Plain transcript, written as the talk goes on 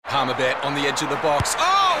Palmerbet on the edge of the box.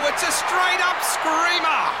 Oh, it's a straight-up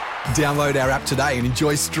screamer! Download our app today and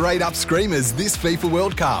enjoy straight-up screamers this FIFA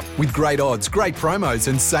World Cup with great odds, great promos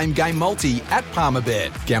and same-game multi at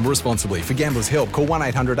Palmerbet. Gamble responsibly. For Gamblers' Help, call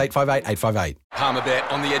 1-800-858-858.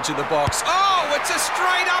 Palmerbet on the edge of the box. Oh, it's a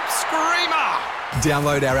straight-up screamer!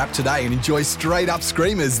 Download our app today and enjoy straight-up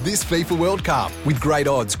screamers this FIFA World Cup with great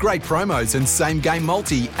odds, great promos and same-game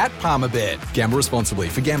multi at Palmerbet. Gamble responsibly.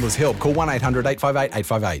 For Gamblers' Help, call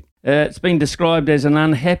 1-800-858-858. It's been described as an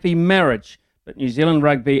unhappy marriage, but New Zealand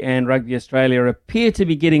Rugby and Rugby Australia appear to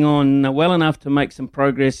be getting on well enough to make some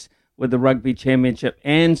progress with the Rugby Championship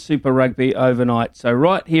and Super Rugby overnight. So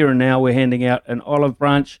right here and now, we're handing out an olive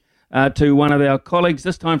branch to one of our colleagues,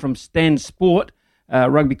 this time from Stan Sport,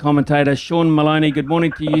 rugby commentator Sean Maloney. Good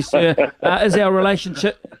morning to you, sir. Is our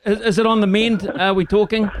relationship, is it on the mend? Are we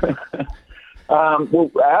talking?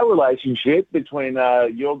 Well, our relationship between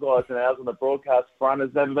your guys and ours on the broadcast front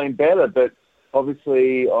has never been better, but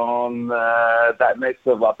obviously on that next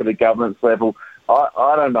level up at the governance level,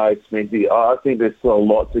 I don't know, Smithy. I think there's still a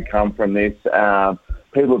lot to come from this.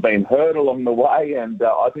 People have been hurt along the way, and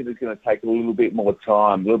I think it's going to take a little bit more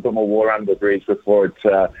time, a little bit more water under the bridge before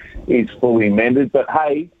it is fully mended. But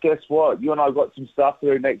hey, guess what? You and I got some stuff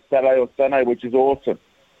to do next Saturday or Sunday, which is awesome.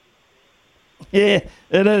 Yeah,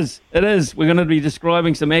 it is. It is. We're going to be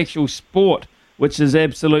describing some actual sport, which is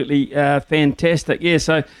absolutely fantastic. Yeah.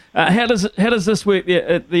 So, how does this work?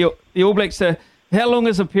 The All Blacks. How long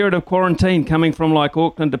is a period of quarantine coming from like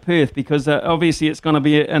Auckland to Perth? Because obviously it's going to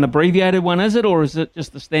be an abbreviated one, is it, or is it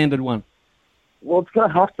just the standard one? Well, it's going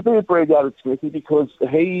to have to be abbreviated, Smithy, because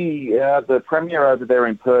the Premier over there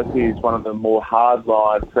in Perth, is one of the more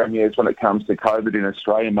hardline premiers when it comes to COVID in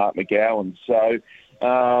Australia, Mark McGowan. So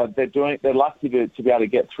they're lucky to be able to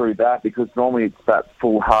get through that, because normally it's that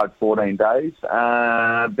full hard 14 days.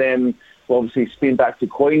 Then we'll obviously spin back to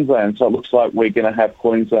Queensland. So it looks like we're going to have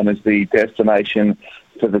Queensland as the destination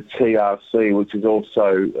for the TRC, which is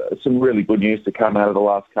also some really good news to come out of the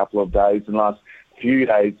last couple of days and last few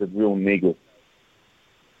days of real niggle.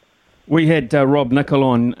 We had Rob Nichol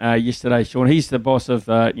on yesterday, Sean. He's the boss of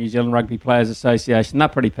New Zealand Rugby Players Association. They're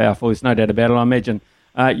pretty powerful, there's no doubt about it. I imagine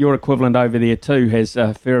your equivalent over there too has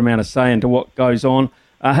a fair amount of say into what goes on.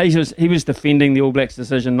 He was defending the All Blacks'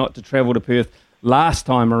 decision not to travel to Perth last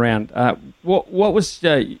time around. What was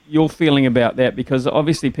your feeling about that? Because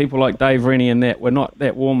obviously people like Dave Rennie and that were not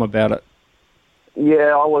that warm about it.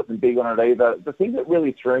 Yeah, I wasn't big on it either. The thing that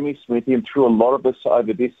really threw me, Smithy, and threw a lot of us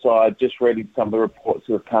over this side, just reading some of the reports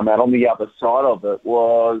that have come out on the other side of it,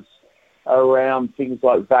 was around things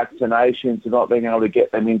like vaccinations and not being able to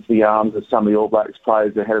get them into the arms of some of the All Blacks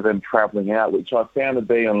players ahead of them travelling out, which I found to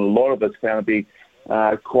be, and a lot of us found to be,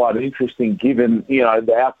 quite interesting, given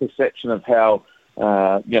our perception of how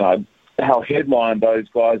how headlined those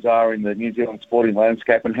guys are in the New Zealand sporting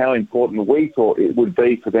landscape, and how important we thought it would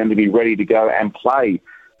be for them to be ready to go and play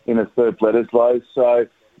in a third Bledisloe. So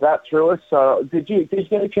that threw us. So did you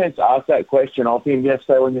get a chance to ask that question of him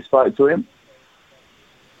yesterday when you spoke to him?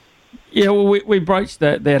 Yeah, well, we broached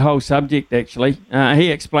that whole subject, actually.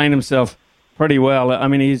 He explained himself pretty well. I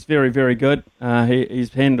mean, he's very, very good.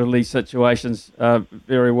 He's handled these situations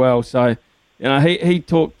very well. So, he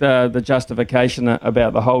talked the justification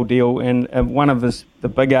about the whole deal, and one of the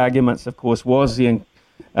big arguments, of course, was the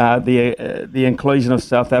inclusion of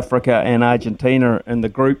South Africa and Argentina in the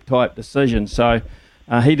group type decision. So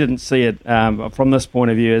he didn't see it from this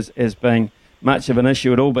point of view as being much of an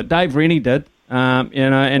issue at all. But Dave Rennie did,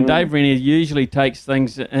 Dave Rennie usually takes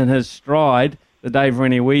things in his stride. The Dave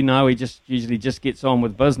Rennie we know, he usually just gets on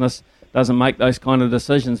with business, doesn't make those kind of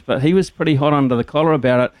decisions. But he was pretty hot under the collar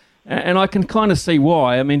about it. And I can kind of see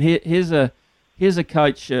why. I mean, here's a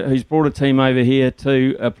coach who's brought a team over here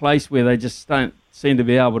to a place where they just don't seem to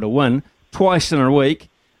be able to win twice in a week,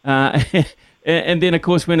 and then of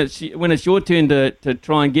course when it's your turn to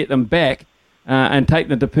try and get them back and take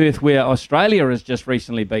them to Perth, where Australia has just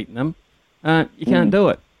recently beaten them, you can't do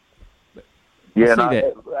it. Yeah,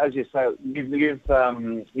 as you say,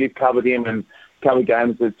 you've covered him and covered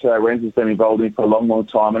games that Renz has been involved in for a long, long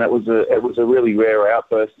time, and it was a really rare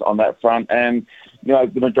outburst on that front. And the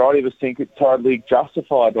majority of us think it's totally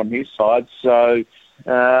justified on his side. So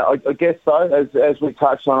I guess though, as we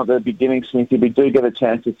touched on at the beginning, Smithy, we do get a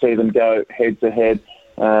chance to see them go head to head.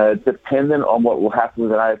 Dependent on what will happen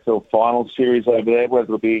with an AFL final series over there, whether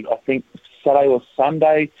it'll be, I think, Saturday or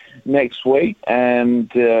Sunday next week,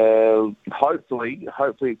 and hopefully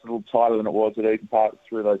it's a little tighter than it was at Eden Park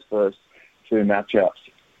through those first two matchups.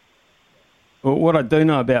 Well, what I do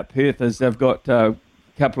know about Perth is they've got a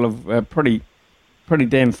couple of pretty pretty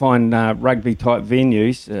damn fine rugby-type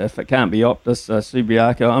venues, if it can't be Optus,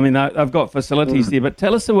 Subiaco. I mean, they've got facilities there. But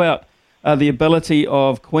tell us about the ability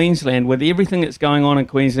of Queensland, with everything that's going on in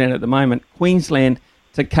Queensland at the moment, Queensland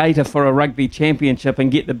to cater for a rugby championship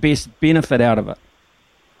and get the best benefit out of it.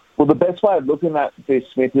 Well, the best way of looking at this,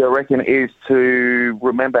 Smithy, I reckon, is to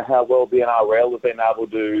remember how well the NRL have been able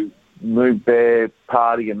to move their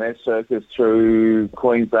party and their circus through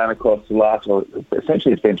Queensland across the last, or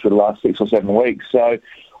essentially it's been through the last 6 or 7 weeks. So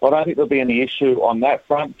I don't think there'll be any issue on that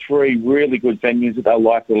front. 3 really good venues that they'll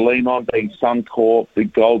likely lean on, being Suncorp, the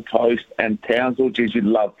Gold Coast, and Townsville. Geez, you'd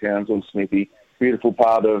love Townsville, Smithy. Beautiful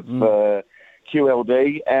part of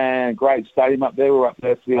QLD, and great stadium up there. We're up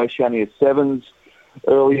there for the Oceania Sevens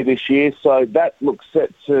earlier this year, so that looks set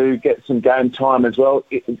to get some game time as well.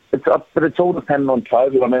 But it's all dependent on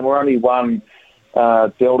COVID. I mean, we're only one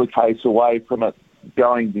Delta case away from it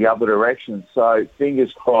going the other direction. So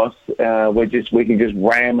fingers crossed, we can just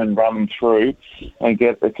ram and run them through and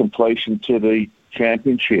get the completion to the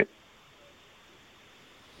championship.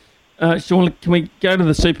 Sean, can we go to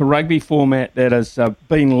the Super Rugby format that has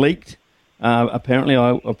been leaked? Apparently,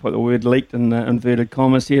 I'll put the word leaked in inverted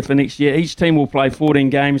commas here for next year. Each team will play 14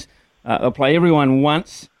 games. They'll play everyone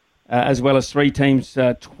once, as well as 3 teams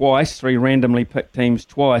twice, 3 randomly picked teams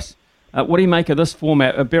twice. What do you make of this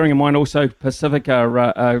format? Bearing in mind also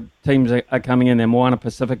Pacifica teams are coming in, and Moana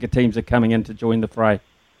Pacifica teams are coming in to join the fray.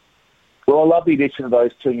 Well, I love the addition of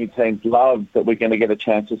those 2 new teams. Love that we're going to get a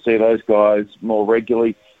chance to see those guys more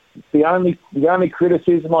regularly. The only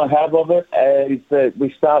criticism I have of it is that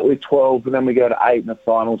we start with 12 and then we go to 8 in the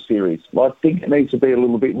final series. I think it needs to be a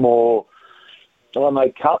little bit more, I don't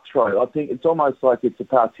know, cutthroat. I think it's almost like it's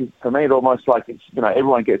for me, it's almost like it's,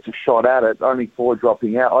 everyone gets a shot at it, only 4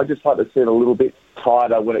 dropping out. I just like to see it a little bit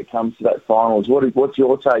tighter when it comes to that finals. What's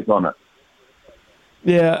your take on it?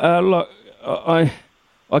 Yeah, look, I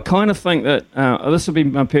kind of think that, this will be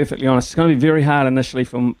perfectly honest, it's going to be very hard initially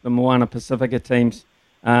for the Moana Pacifica teams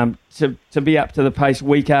to be up to the pace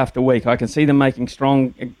week after week. I can see them making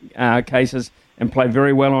strong cases and play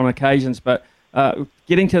very well on occasions, but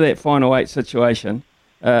getting to that final 8 situation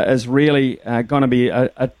is really going to be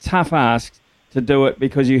a tough ask to do it,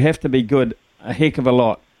 because you have to be good a heck of a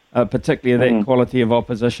lot, particularly that quality of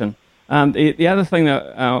opposition. The other thing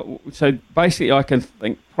that, so basically I can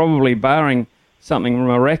think probably barring something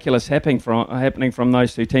miraculous happening from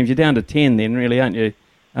those 2 teams, you're down to 10 then, really, aren't you?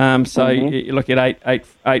 You look at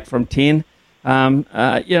 8 from 10.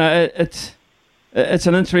 It's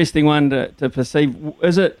an interesting one to perceive.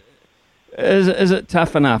 Is it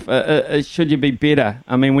tough enough? Should you be better?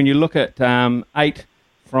 I mean, when you look at 8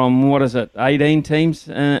 from 18 teams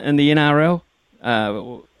in the NRL,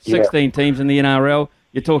 16 teams in the NRL,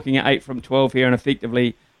 you're talking 8 from 12 here, and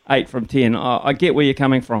effectively 8 from 10. I get where you're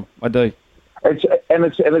coming from. I do.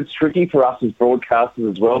 It's tricky for us as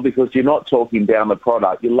broadcasters as well, because you're not talking down the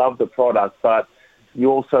product. You love the product, but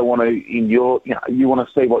you also want to, you want to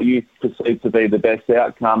see what you perceive to be the best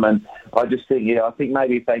outcome. And I just think, I think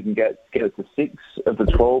maybe if they can get it to 6 of the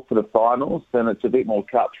 12 for the finals, then it's a bit more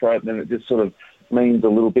cutthroat, and then it just sort of means a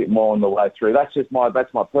little bit more on the way through. That's my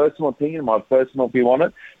personal opinion, my personal view on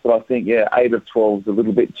it. But I think 8 of 12 is a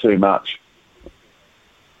little bit too much.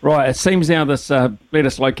 Right, it seems now this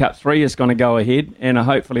Bledisloe Cup 3 is going to go ahead, and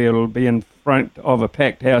hopefully it'll be in front of a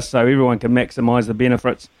packed house so everyone can maximise the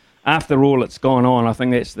benefits. After all that's gone on, I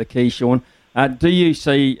think that's the key, Sean. Do you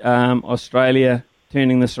see Australia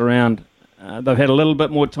turning this around? They've had a little bit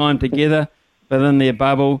more time together within their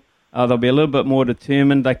bubble. They'll be a little bit more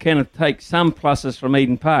determined. They can take some pluses from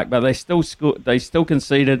Eden Park, but they still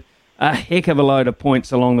conceded a heck of a load of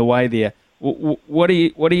points along the way there. What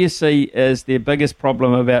do you see as their biggest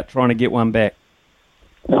problem about trying to get one back?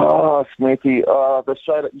 Oh, Smithy, the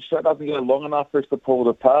show doesn't go long enough for us to pull it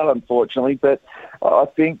apart, unfortunately. But I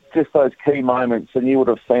think just those key moments, and you would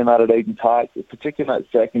have seen that at Eden Park, particularly in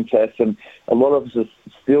that second test, and a lot of us are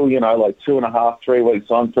still, like 2.5, 3 weeks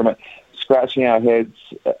on from it, scratching our heads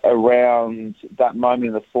around that moment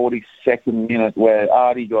in the 42nd minute where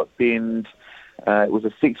Artie got binned. It was a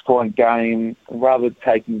 6-point game. Rather than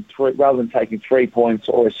taking 3 points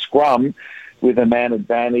or a scrum with a man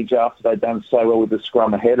advantage after they'd done so well with the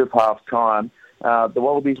scrum ahead of half time, the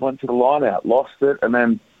Wallabies went to the line out, lost it, and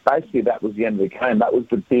then basically that was the end of the game. That was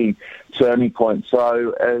the big turning point.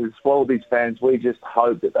 So as Wallabies fans, we just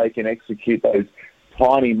hope that they can execute those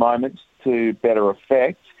tiny moments to better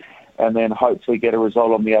effect, and then hopefully get a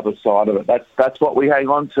result on the other side of it. That's what we hang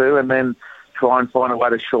on to, and then try and find a way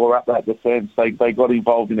to shore up that defence. They got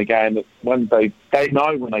involved in a game that when they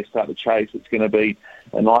know when they start to chase, it's going to be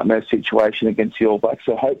a nightmare situation against the All Blacks.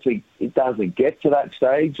 So hopefully it doesn't get to that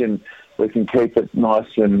stage, and we can keep it nice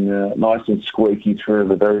and squeaky through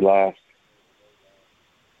the very last.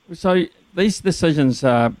 So these decisions,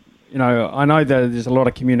 I know that there's a lot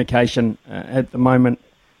of communication at the moment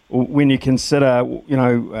when you consider,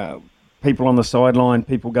 people on the sideline,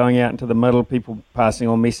 people going out into the middle, people passing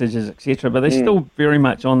on messages, etc. But they're still very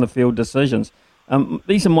much on the field decisions.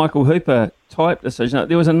 These are Michael Hooper type decisions.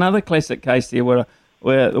 There was another classic case there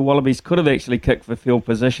where the Wallabies could have actually kicked for field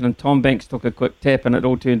position, and Tom Banks took a quick tap, and it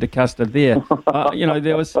all turned to custard there.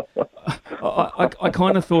 There was. I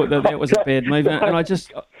kind of thought that was a bad move, and I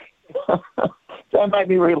just. Don't make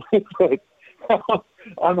me relive it.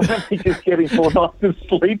 I'm only just getting 4 nights of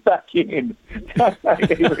sleep back in. Don't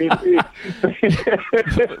make me relive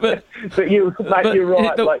it. But you're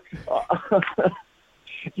right.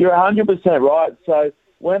 You're 100% right. So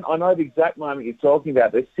when I know the exact moment you're talking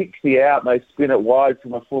about, they're 60 out and they spin it wide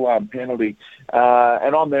from a full-arm penalty.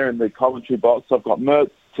 And I'm there in the commentary box. I've got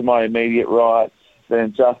Mertz to my immediate right,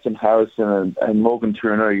 then Justin Harrison and Morgan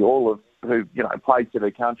Turinui, all of who played for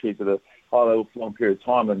their countries at a high level for a long period of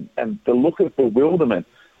time, and the look of bewilderment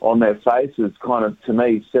on their faces kind of, to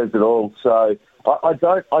me, says it all. So I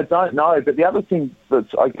don't know. But the other thing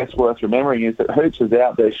that's, I guess, worth remembering is that Hoops is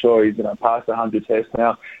out there. Sure, he's past 100 tests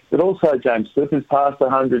now, but also James Slipper's past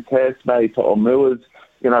 100 tests. Matty To'omua's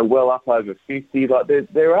well up over 50. Like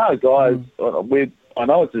there are guys with. I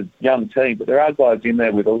know it's a young team, but there are guys in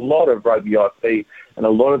there with a lot of rugby IP and a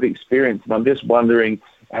lot of experience. And I'm just wondering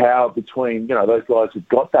how between, those guys who've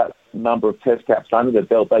got that number of test caps under their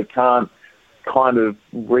belt, they can't kind of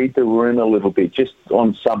read the room a little bit just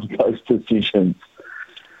on some of those decisions.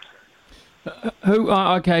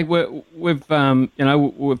 We've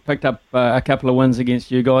picked up a couple of wins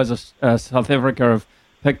against you guys. South Africa have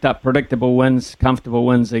picked up predictable wins, comfortable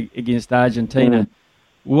wins against Argentina.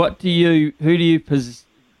 Who do you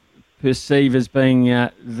perceive as being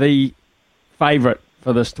the favourite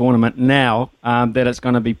for this tournament now that it's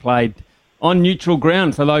going to be played on neutral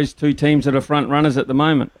ground for those two teams that are front runners at the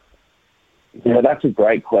moment? Yeah, that's a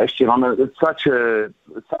great question. I mean, it's such a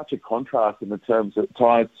contrast in the terms of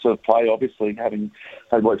types of play. Obviously, having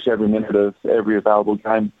had watched every minute of every available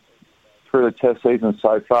game through the Test season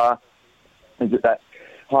so far, is it that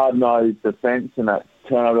hard-nosed defence and that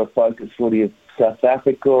turnover-focused footy of South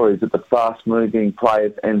Africa, or is it the fast-moving play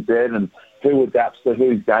of NZ, and who adapts to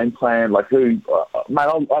whose game plan? Like who?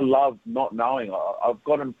 Mate, I love not knowing. I've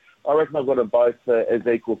got them. I reckon I've got them both as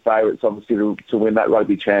equal favourites, obviously, to win that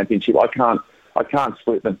rugby championship. I can't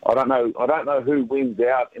split them. I don't know who wins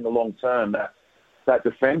out in the long term. That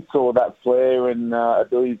defence or that flair and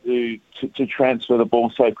ability to transfer the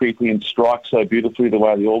ball so quickly and strike so beautifully the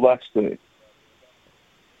way the All Blacks do.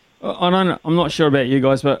 I'm not sure about you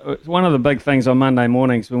guys, but one of the big things on Monday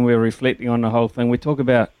mornings when we're reflecting on the whole thing, we talk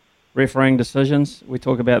about refereeing decisions. We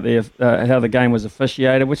talk about how the game was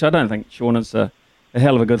officiated, which I don't think, Sean, is a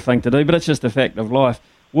hell of a good thing to do, but it's just a fact of life.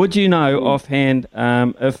 Would you know offhand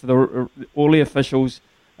if all the officials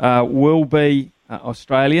will be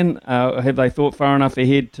Australian? Have they thought far enough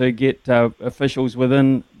ahead to get officials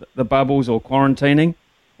within the bubbles or quarantining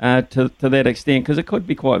to that extent? Because it could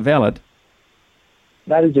be quite valid.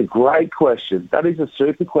 That is a great question. That is a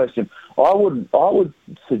super question. I would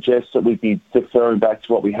suggest that we'd be deferring back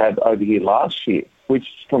to what we had over here last year, which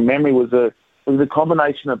from memory was a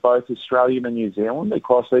combination of both Australian and New Zealand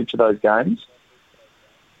across each of those games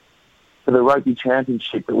for the rugby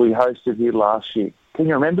championship that we hosted here last year. Can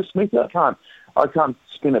you remember, Smithy? I can't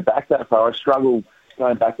spin it back that far. I struggle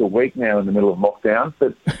going back a week now in the middle of lockdown,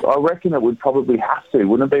 but I reckon it would probably have to.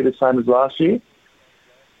 Wouldn't it be the same as last year?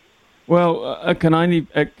 Well, it can only,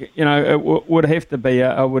 it would have to be.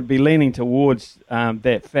 I would be leaning towards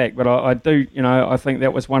that fact, but I do, I think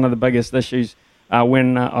that was one of the biggest issues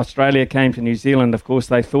when Australia came to New Zealand. Of course,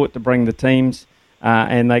 they thought to bring the teams,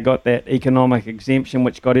 and they got that economic exemption,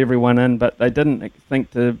 which got everyone in, but they didn't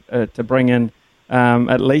think to bring in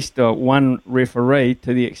at least one referee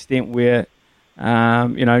to the extent where,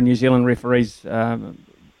 New Zealand referees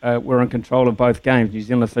were in control of both games. New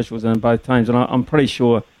Zealand officials in both teams, and I'm pretty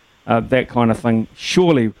sure. That kind of thing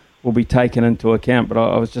surely will be taken into account, but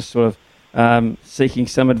I was just sort of seeking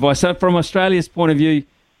some advice. So from Australia's point of view,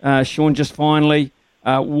 Sean, just finally,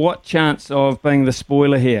 what chance of being the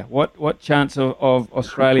spoiler here? What chance of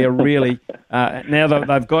Australia really, now that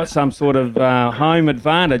they've got some sort of home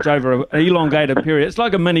advantage over an elongated period? It's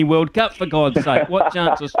like a mini World Cup, for God's sake. What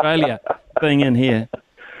chance Australia being in here?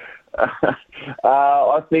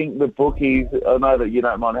 I think the bookies, I know that you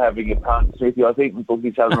don't mind having a punt, Smithy. I think the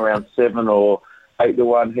bookies have them around 7 or 8 to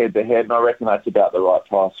 1 head to head, and I reckon that's about the right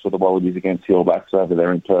price for the Wallabies against the All Blacks over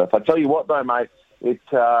there in Perth. I tell you what, though, mate,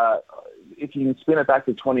 if you can spin it back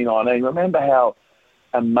to 2019, remember how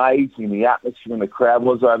amazing the atmosphere and the crowd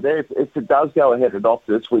was over there. If it does go ahead at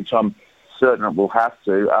Optus, which I'm certain it will have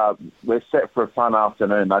to, we're set for a fun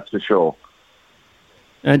afternoon, that's for sure.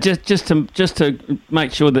 Just to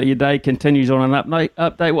make sure that your day continues on an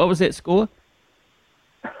update, what was that score?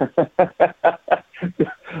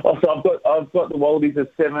 Also, I've got the Wallabies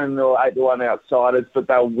at 7 or 8-1 outsiders, but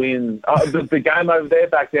they'll win. The game over there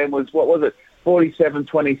back then was, what was it,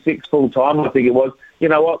 47-26 full time, I think it was. You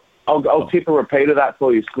know what? I'll tip a repeat of that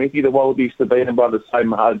for you, Smithy. The Wallabies to beat them by the same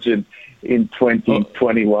margin in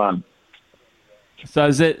 2021. So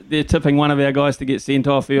is that they're tipping one of our guys to get sent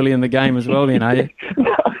off early in the game as well, then, are you?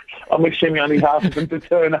 I'm assuming only half of them to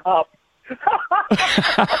turn up.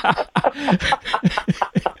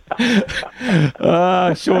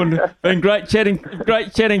 Sean, been great chatting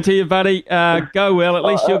to you, buddy. Go well. At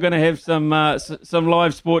least you're going to have some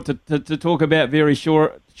live sport to talk about very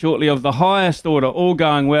shortly of the highest order. All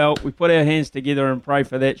going well. We put our hands together and pray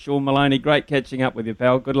for that. Sean Maloney, great catching up with you,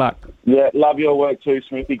 pal. Good luck. Yeah, love your work too,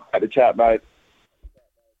 Smithy. Great to chat, mate.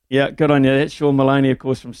 Yeah, good on you. That's Sean Maloney, of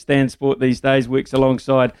course, from Stan Sport these days. Works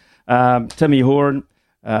alongside Timmy Horan,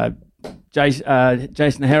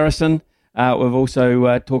 Jason Harrison. We've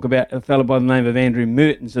also talked about a fellow by the name of Andrew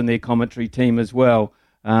Mertens in their commentary team as well.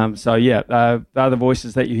 They're the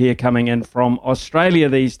voices that you hear coming in from Australia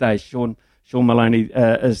these days. Sean Maloney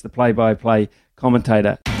is the play-by-play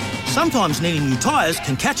commentator. Sometimes needing new tyres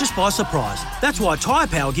can catch us by surprise. That's why Tyre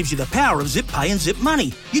Power gives you the power of Zip Pay and Zip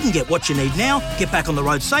Money. You can get what you need now, get back on the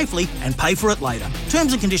road safely and pay for it later.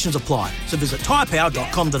 Terms and conditions apply. So visit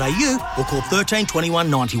tyrepower.com.au or call 13 21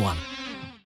 91.